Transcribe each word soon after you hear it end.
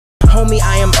homie,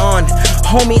 I am on.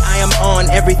 Homie, I am on.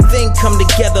 Everything come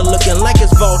together looking like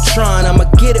it's Voltron. I'ma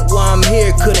get it while I'm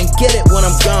here, couldn't get it when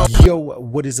I'm gone. Yo,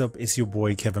 what is up? It's your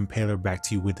boy Kevin Paler back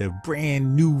to you with a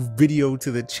brand new video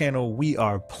to the channel. We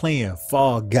are playing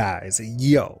Fall Guys.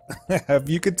 Yo, if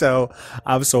you could tell,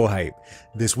 I'm so hyped.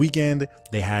 This weekend,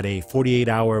 they had a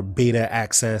 48-hour beta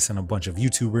access, and a bunch of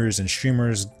YouTubers and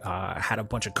streamers had a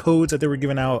bunch of codes that they were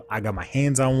giving out. I got my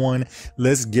hands on one.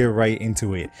 Let's get right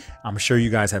into it. I'm sure you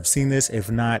guys have seen this.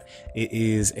 If not, it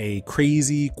is a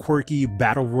crazy, quirky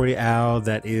battle royale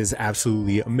that is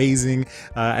absolutely amazing.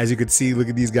 As you can see, look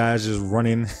at these guys just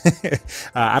running.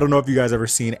 I don't know if you guys ever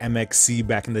seen MXC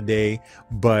back in the day,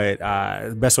 but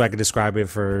the best way I could describe it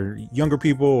for younger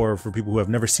people or for people who have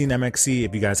never seen MXC,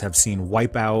 if you guys have seen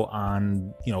Wipeout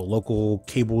on, you know, local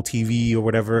cable TV or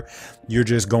whatever, you're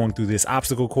just going through this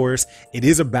obstacle course. It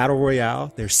is a battle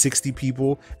royale. There's 60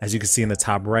 people. As you can see in the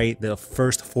top right, the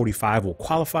first 45 will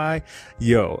qualify.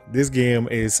 Yo, this game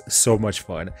is so much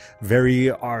fun. Very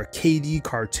arcadey,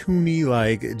 cartoony,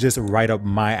 like just right up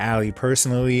my alley.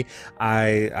 Personally,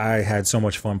 I had so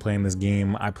much fun playing this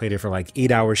game. I played it for like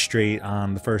 8 hours straight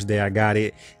on the first day I got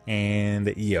it,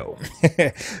 and yo.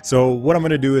 So what I'm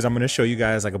gonna do is I'm gonna show you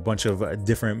guys like a bunch of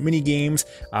different mini games.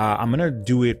 I'm gonna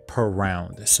do it per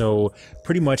round. So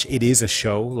pretty much it is a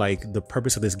show. Like the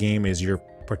purpose of this game is you're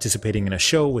participating in a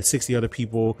show with 60 other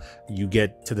people. You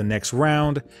get to the next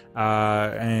round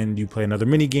and you play another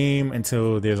mini game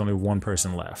until there's only one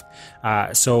person left.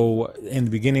 So in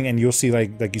the beginning, and you'll see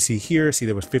like you see here, see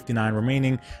there was 59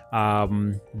 remaining. A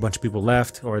bunch of people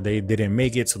left, or they didn't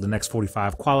make it, so the next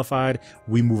 45 qualified.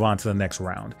 We move on to the next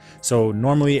round. So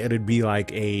normally it'd be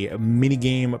like a mini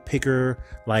game picker,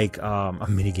 like a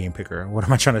mini game picker. What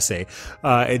am I trying to say?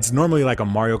 It's normally like a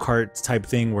Mario Kart type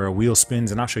thing where a wheel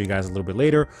spins, and I'll show you guys a little bit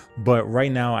later. But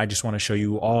right now I just want to show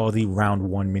you all the round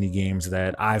one mini games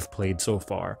that I've played so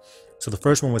far. So the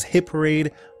first one was Hit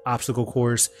Parade, obstacle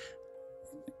course.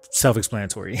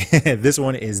 Self-explanatory. This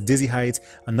one is Dizzy Heights,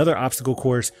 another obstacle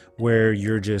course where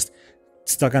you're just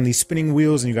stuck on these spinning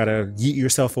wheels and you gotta yeet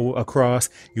yourself across.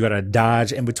 You gotta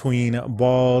dodge in between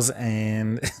balls,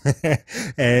 and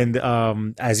and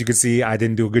as you can see, I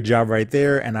didn't do a good job right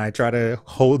there, and I try to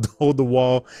hold the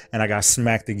wall and I got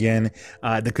smacked again.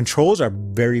 The controls are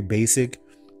very basic.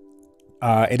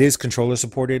 It is controller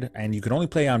supported, and you can only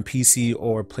play on PC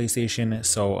or PlayStation.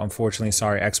 So unfortunately,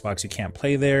 sorry Xbox, you can't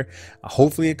play there.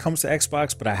 Hopefully it comes to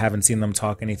Xbox, but I haven't seen them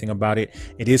talk anything about it.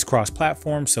 It is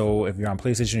cross-platform, so if you're on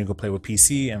PlayStation, you can play with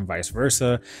PC and vice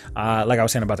versa. Like I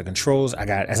was saying about the controls,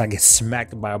 as I get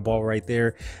smacked by a ball right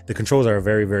there, the controls are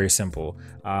very, very simple.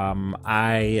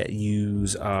 I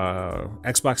use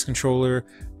Xbox controller.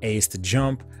 A is to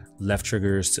jump. Left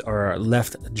triggers, or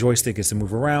left joystick is to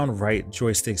move around, right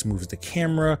joystick moves the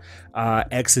camera,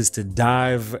 X is to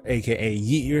dive, aka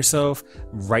yeet yourself,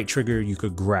 right trigger you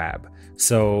could grab.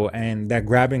 So, and that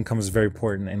grabbing comes very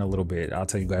important in a little bit. I'll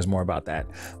tell you guys more about that.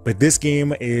 But this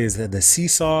game is the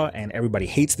seesaw, and everybody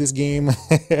hates this game.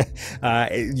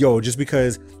 Yo, just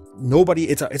because nobody,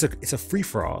 it's a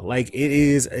free-for-all. Like it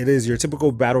is your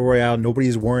typical battle royale.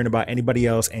 Nobody's worrying about anybody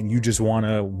else, and you just want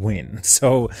to win.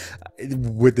 So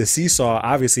with the seesaw,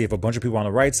 obviously if a bunch of people on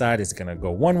the right side, it's gonna go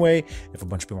one way. If a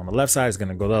bunch of people on the left side, it's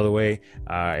gonna go the other way.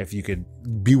 If you could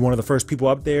be one of the first people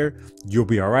up there, you'll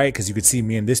be all right, because you could see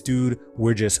me and this dude,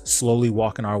 we're just slowly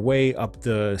walking our way up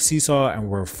the seesaw and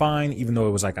we're fine, even though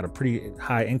it was like at a pretty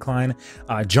high incline.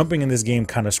 Jumping in this game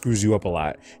kind of screws you up a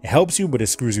lot. It helps you, but it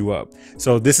screws you up.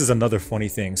 So this is another funny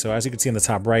thing. So as you can see in the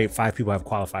top right, 5 people have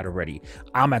qualified already.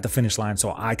 I'm at the finish line,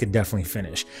 so I could definitely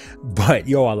finish. But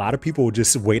yo, a lot of people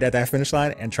just wait at that finish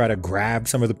line and try to grab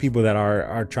some of the people that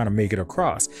are trying to make it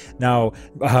across. Now,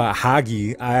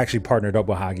 Hagi, I actually partnered up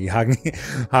with Hagi.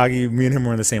 Hagi, me and him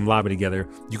were in the same lobby together.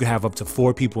 You could have up to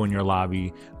 4 people in your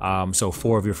lobby, so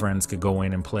 4 of your friends could go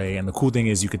in and play. And the cool thing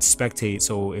is you could spectate.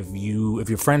 So if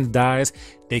your friend dies,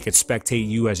 they could spectate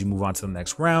you as you move on to the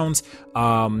next rounds,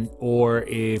 or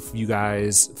if you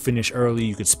guys finish early,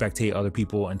 you could spectate other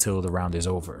people until the round is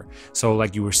over. So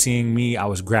like you were seeing me, I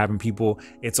was grabbing people.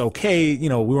 It's okay, you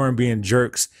know, we weren't being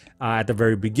jerks at the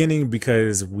very beginning,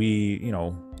 because we, you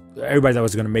know, everybody that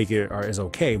was going to make it is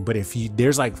okay. But if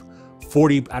there's like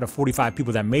 40 out of 45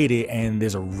 people that made it, and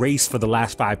there's a race for the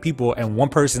last 5 people, and one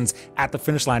person's at the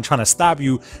finish line trying to stop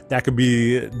you, that could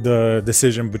be the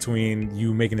decision between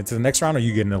you making it to the next round or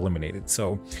you getting eliminated.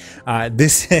 So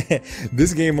this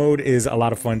game mode is a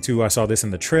lot of fun too. I saw this in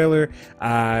the trailer.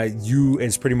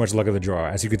 It's pretty much luck of the draw.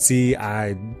 As you could see,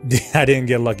 I didn't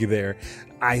get lucky there.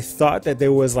 I thought that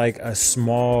there was like a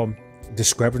small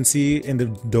discrepancy in the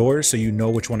doors, so you know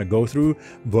which one to go through,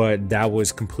 but that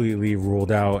was completely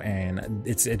ruled out, and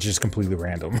it's just completely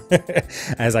random.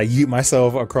 As I yeet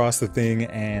myself across the thing,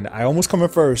 and I almost come in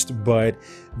first, but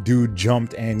dude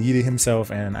jumped and yeeted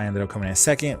himself, and I ended up coming in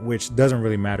second, which doesn't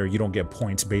really matter. You don't get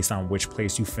points based on which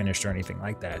place you finished or anything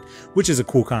like that, which is a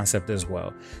cool concept as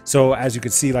well. So as you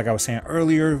can see, like I was saying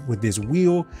earlier, with this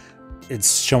wheel,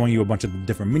 it's showing you a bunch of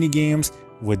different mini games.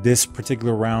 With this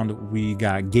particular round, we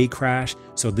got gate crash,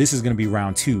 so this is going to be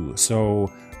round 2.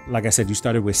 So like I said, you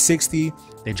started with 60,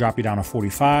 they drop you down to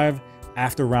 45.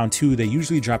 After round 2, they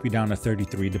usually drop you down to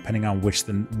 33, depending on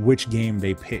which game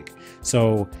they pick.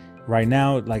 So right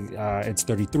now, like it's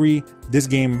 33. This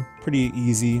game, pretty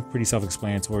easy, pretty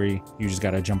self-explanatory. You just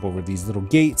gotta jump over these little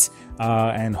gates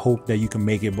and hope that you can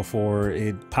make it before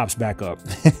it pops back up.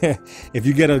 If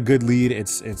you get a good lead,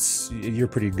 you're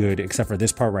pretty good, except for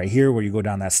this part right here where you go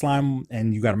down that slime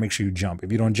and you gotta make sure you jump.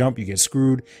 If you don't jump, you get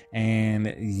screwed,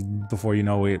 and before you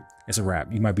know it, it's a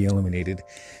wrap. You might be eliminated.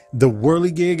 The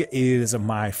whirligig is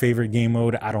my favorite game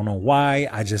mode. I don't know why.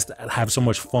 I just have so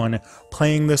much fun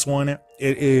playing this one.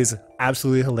 It is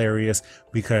absolutely hilarious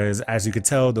because, as you could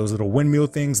tell, those little windmill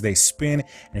things, they spin,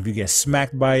 and if you get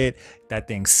smacked by it, that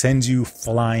thing sends you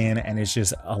flying, and it's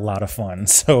just a lot of fun.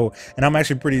 So, and I'm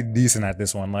actually pretty decent at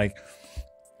this one. Like,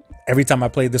 every time I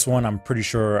played this one, I'm pretty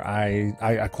sure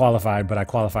I qualified, but I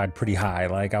qualified pretty high.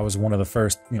 Like, I was one of the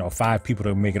first, 5 people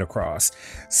to make it across.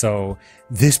 So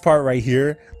this part right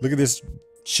here, look at this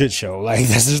shit show. Like,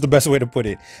 that's just the best way to put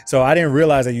it. So I didn't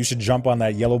realize that you should jump on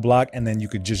that yellow block and then you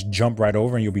could just jump right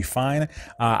over and you'll be fine.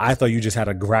 I thought you just had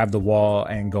to grab the wall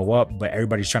and go up, but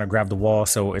everybody's trying to grab the wall,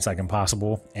 so it's like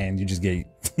impossible, and you just get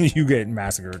you get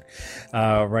massacred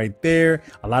right there.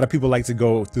 A lot of people like to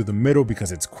go through the middle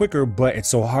because it's quicker, but it's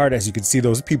so hard. As you can see,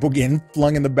 those people getting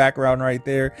flung in the background right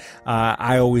there.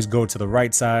 I always go to the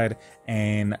right side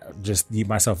and just yeet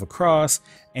myself across,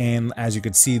 and as you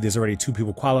can see, there's already 2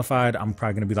 people qualified. I'm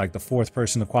probably gonna be like the 4th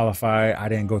person to qualify. I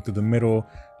didn't go through the middle.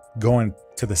 Going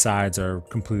to the sides are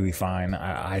completely fine.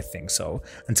 I think so,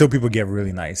 until people get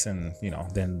really nice, and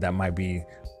then that might be,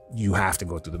 you have to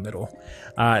go through the middle.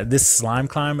 This slime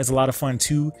climb is a lot of fun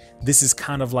too. This is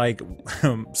kind of like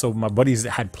so my buddies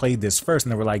had played this first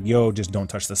and they were like, yo, just don't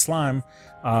touch the slime,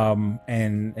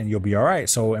 and you'll be all right.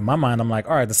 So in my mind, I'm like,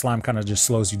 all right, the slime kind of just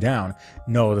slows you down.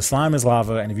 No, the slime is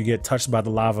lava, and if you get touched by the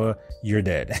lava, you're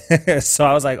dead. So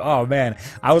I was like, oh man,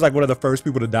 I was like one of the first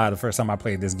people to die the first time I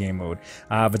played this game mode.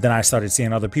 But then I started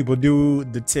seeing other people do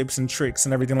the tips and tricks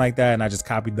and everything like that, and I just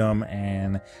copied them,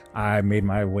 and I made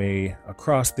my way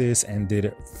across this and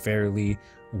did fairly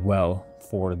well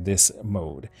for this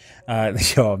mode.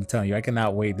 Yo, I'm telling you, I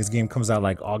cannot wait. This game comes out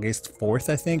like August 4th,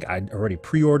 I think. I already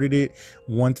pre-ordered it.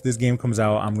 Once this game comes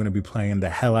out, I'm going to be playing the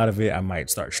hell out of it. I might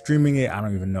start streaming it. I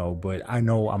don't even know, but I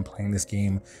know I'm playing this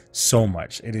game so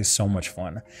much. It is so much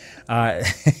fun.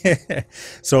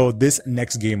 So this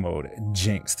next game mode,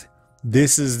 Jinxed.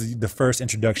 This is the first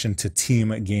introduction to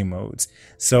team game modes.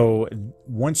 So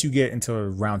once you get into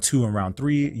round 2 and round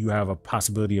 3, you have a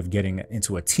possibility of getting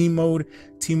into a team mode.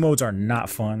 Team modes are not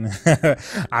fun.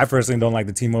 I personally don't like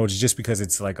the team modes just because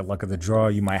it's like a luck of the draw.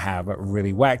 You might have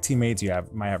really whack teammates.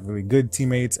 Might have really good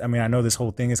teammates. I mean, I know this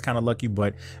whole thing is kind of lucky,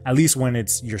 but at least when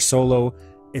it's your solo,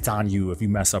 it's on you if you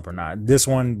mess up or not. This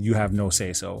one, you have no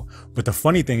say so. But the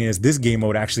funny thing is, this game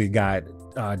mode actually got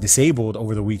disabled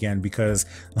over the weekend because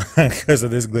of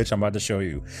this glitch I'm about to show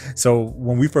you. So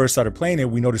when we first started playing it,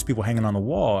 we noticed people hanging on the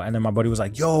wall, and then my buddy was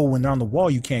like, yo, when they're on the wall,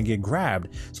 you can't get grabbed.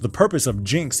 So the purpose of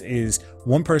Jinx is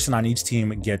one person on each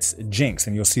team gets Jinx,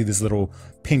 and you'll see this little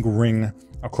pink ring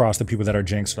across the people that are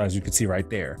Jinxed, as you can see right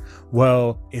there.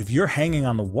 Well, if you're hanging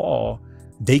on the wall,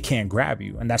 they can't grab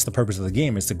you, and that's the purpose of the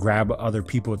game, is to grab other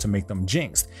people to make them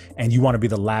jinxed, and you want to be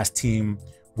the last team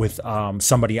with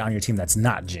somebody on your team that's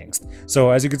not jinxed. So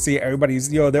as you can see, everybody's,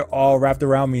 they're all wrapped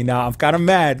around me now. I'm kind of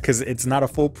mad because it's not a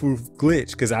foolproof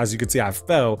glitch, because as you can see, I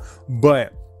fell,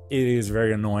 but it is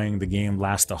very annoying. The game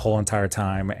lasts the whole entire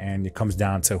time, and it comes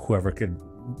down to whoever could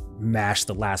mash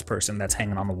the last person that's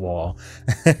hanging on the wall.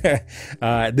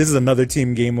 This is another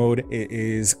team game mode. It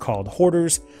is called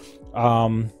Hoarders.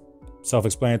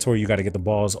 Self-explanatory. You got to get the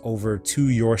balls over to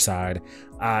your side.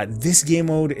 This game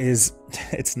mode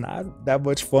it's not that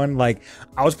much fun. Like,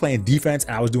 I was playing defense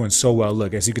and I was doing so well.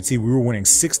 Look, as you can see, we were winning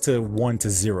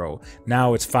 6-1-0.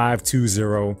 Now it's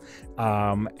 5-2-0.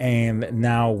 And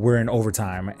now we're in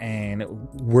overtime and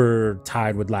we're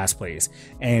tied with last place,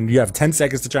 and you have 10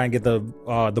 seconds to try and get the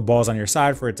balls on your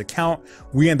side for it to count.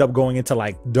 We end up going into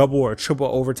like double or triple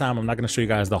overtime. I'm not going to show you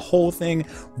guys the whole thing,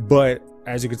 but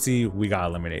as you can see, we got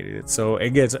eliminated. So it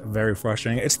gets very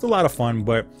frustrating. It's still a lot of fun,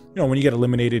 but you know, when you get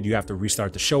eliminated, you have to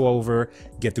restart the show over,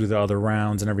 get through the other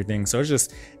rounds and everything. So it's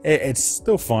just, it's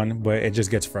still fun, but it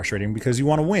just gets frustrating because you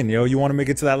want to win, you want to make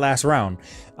it to that last round.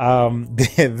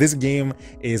 This game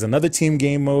is another team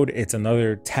game mode. It's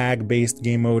another tag based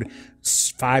game mode.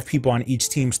 5 people on each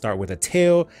team start with a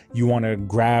tail. You want to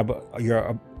grab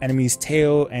your enemy's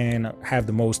tail and have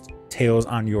the most tails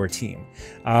on your team.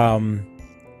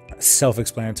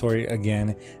 Self-explanatory.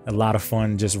 Again, a lot of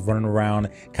fun just running around.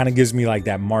 Kind of gives me like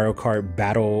that Mario Kart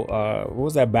battle, what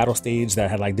was that battle stage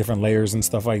that had like different layers and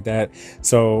stuff like that.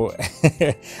 So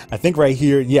I think right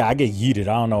here, yeah, I get yeeted.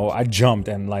 I don't know, I jumped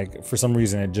and like for some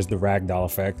reason it just the ragdoll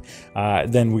effect.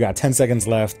 Then we got 10 seconds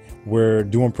left. We're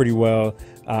doing pretty well.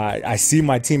 I see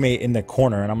my teammate in the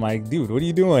corner and I'm like, dude, what are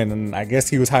you doing? And I guess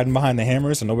he was hiding behind the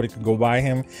hammer so nobody could go by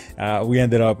him. We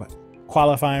ended up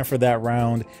qualifying for that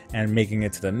round and making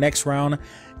it to the next round.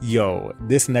 Yo,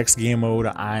 this next game mode,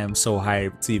 I am so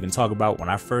hyped to even talk about. When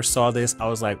I first saw this, I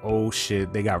was like, oh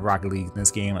shit, they got Rocket League in this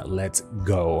game, let's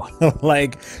go.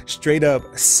 Like straight up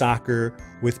soccer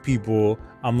with people.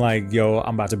 I'm like, yo,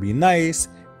 I'm about to be nice,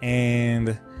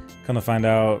 and come to find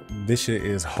out this shit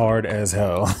is hard as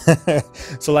hell.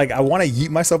 So like I want to yeet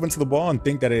myself into the ball and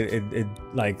think that it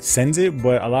like sends it,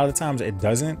 but a lot of the times it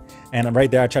doesn't. And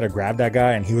right there I try to grab that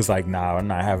guy and he was like, nah, I'm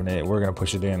not having it, we're gonna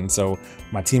push it in. So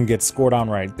my team gets scored on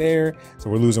right there,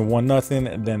 so we're losing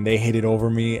 1-0, and then they hit it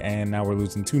over me and now we're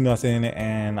losing 2-0,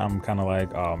 and I'm kind of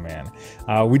like, oh man.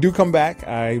 We do come back.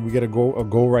 We get a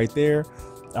goal right there.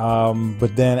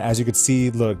 But then as you can see,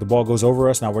 look, the ball goes over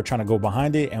us. Now we're trying to go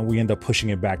behind it and we end up pushing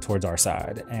it back towards our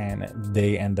side, and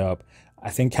they end up,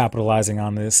 I think, capitalizing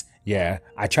on this. Yeah,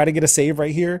 I try to get a save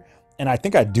right here and I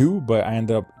think I do, but I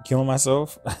end up killing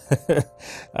myself.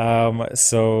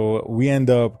 So we end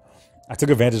up, I took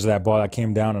advantage of that ball that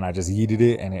came down and I just yeeted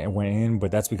it and it went in,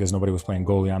 but that's because nobody was playing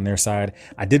goalie on their side.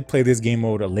 I did play this game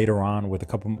mode later on with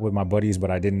my buddies, but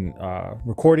I didn't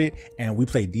record it, and we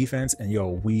played defense and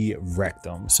yo, we wrecked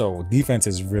them. So defense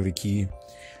is really key.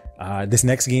 This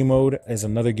next game mode is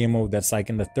another game mode that's like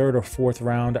in the 3rd or 4th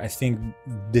round. I think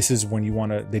this is when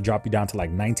they drop you down to like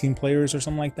 19 players or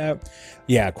something like that.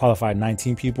 Yeah, qualified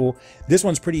 19 people. This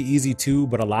one's pretty easy too,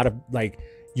 but a lot of like,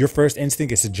 your first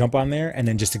instinct is to jump on there and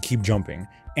then just to keep jumping.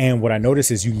 And what I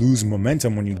notice is you lose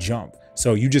momentum when you jump.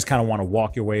 So you just kind of want to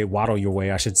walk your way, waddle your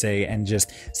way, I should say, and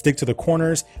just stick to the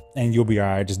corners and you'll be all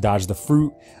right. Just dodge the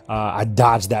fruit. I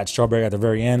dodged that strawberry at the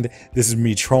very end. This is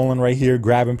me trolling right here,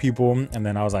 grabbing people. And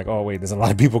then I was like, oh wait, there's a lot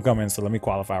of people coming, so let me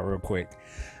qualify real quick.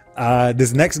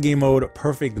 This next game mode,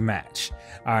 perfect match.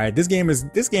 All right, this game is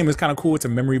kind of cool. It's a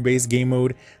memory based game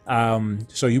mode.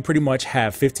 So you pretty much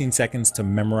have 15 seconds to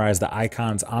memorize the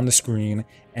icons on the screen,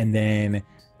 and then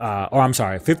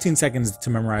 15 seconds to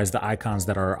memorize the icons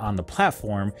that are on the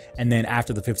platform, and then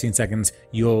after the 15 seconds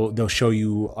they'll show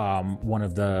you one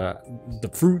of the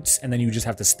fruits, and then you just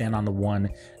have to stand on the one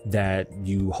that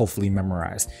you hopefully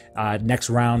memorized. Next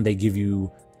round they give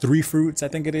you 3 fruits, I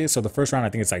think it is. So the first round I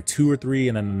think it's like 2 or 3,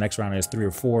 and then the next round is 3 or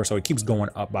 4, so it keeps going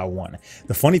up by 1.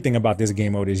 The funny thing about this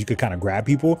game mode is you could kind of grab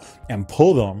people and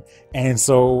pull them, and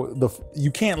so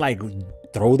you can't like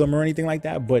throw them or anything like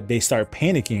that, but they start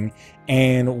panicking,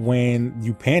 and when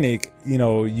you panic,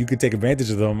 you could take advantage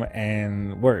of them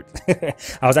and work.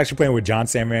 I was actually playing with John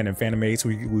Sandman and Phantom Ace.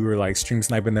 We were like stream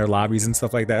sniping their lobbies and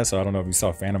stuff like that, so I don't know if you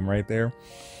saw Phantom right there.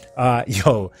 All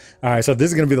right, so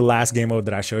this is gonna be the last game mode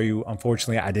that I show you.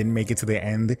 Unfortunately, I didn't make it to the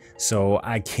end, so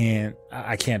I can't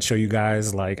show you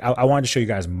guys. Like I wanted to show you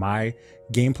guys my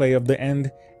gameplay of the end,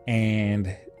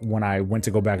 and when I went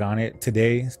to go back on it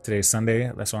today's Sunday,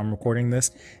 that's why I'm recording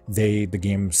this, the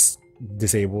game's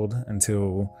disabled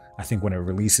until I think when it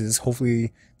releases.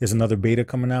 Hopefully there's another beta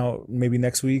coming out maybe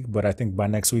next week, but I think by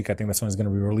next week I think that's when it's going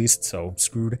to be released, so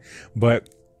screwed. But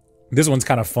this one's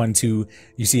kind of fun too.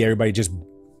 You see everybody just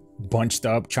bunched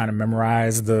up trying to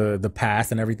memorize the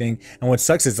path and everything, and what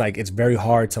sucks is like it's very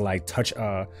hard to like touch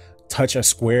a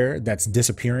square that's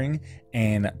disappearing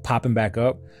and popping back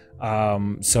up.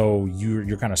 So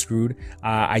you're kind of screwed.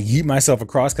 I yeet myself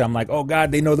across because I'm like, oh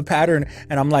god, they know the pattern,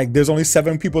 and I'm like, there's only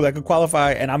 7 people that could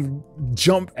qualify, and I'm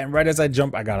jump, and right as I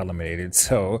jump I got eliminated.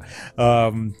 So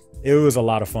it was a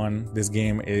lot of fun. This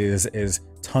game is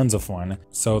tons of fun.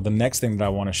 So the next thing that I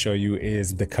want to show you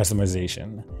is the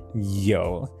customization.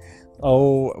 Yo,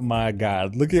 oh my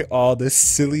god, look at all this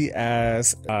silly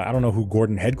ass, I don't know who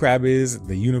Gordon Headcrab is.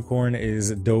 The unicorn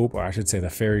is dope, or I should say the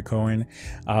fairy coin.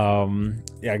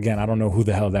 Yeah, again, I don't know who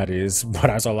the hell that is, but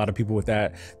I saw a lot of people with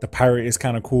that. The pirate is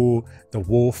kind of cool. The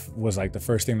wolf was like the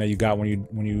first thing that you got when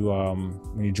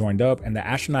you joined up, and the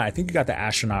astronaut, I think you got the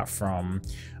astronaut from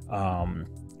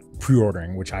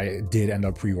pre-ordering, which I did end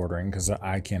up pre-ordering because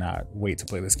I cannot wait to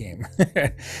play this game.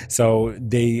 So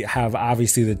they have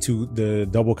obviously the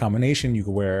double combination. You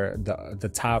can wear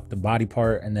the top, the body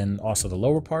part, and then also the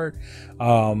lower part.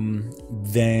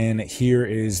 Then here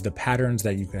is the patterns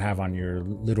that you can have on your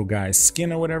little guy's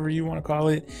skin or whatever you want to call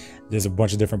it. There's a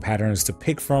bunch of different patterns to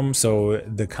pick from, so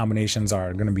the combinations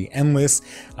are going to be endless.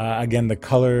 Again, the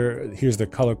color, here's the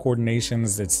color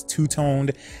coordinations. It's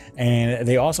two-toned, and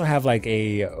they also have like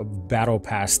a battle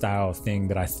pass style thing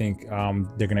that I think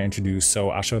they're going to introduce, so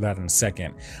I'll show that in a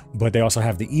second. But they also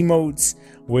have the emotes,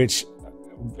 which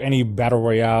any battle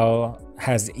royale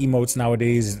has emotes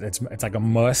nowadays. It's like a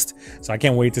must, so I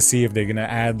can't wait to see if they're gonna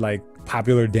add like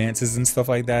popular dances and stuff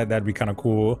like that. That'd be kind of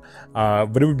cool,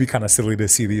 but it would be kind of silly to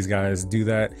see these guys do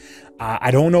that.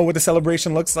 I don't know what the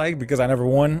celebration looks like because I never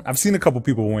won. I've seen a couple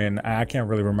people win. I can't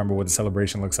really remember what the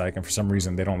celebration looks like, and for some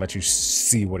reason they don't let you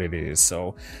see what it is.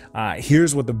 So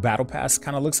here's what the battle pass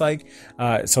kind of looks like.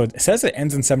 So it says it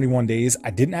ends in 71 days. I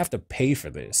didn't have to pay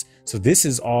for this, so this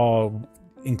is all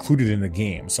included in the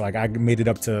game. So like I made it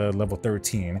up to level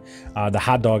 13. The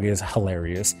hot dog is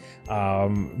hilarious.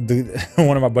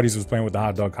 One of my buddies was playing with the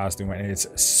hot dog costume and it's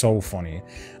so funny.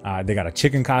 They got a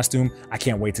chicken costume. I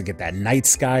can't wait to get that night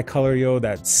sky color, yo.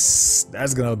 That's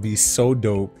gonna be so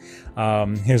dope.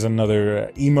 Here's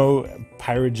another emo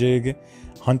pirate jig.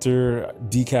 Hunter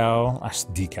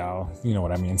decal, you know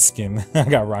what I mean, skin. I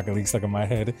got Rocket League stuck in my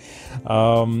head.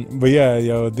 But yeah,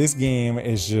 yo, this game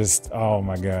is just, oh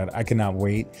my god, I cannot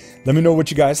wait. Let me know what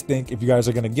you guys think. If you guys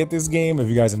are gonna get this game, if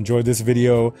you guys enjoyed this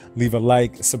video, leave a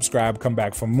like, subscribe, come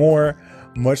back for more.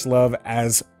 Much love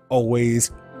as always.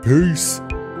 Peace.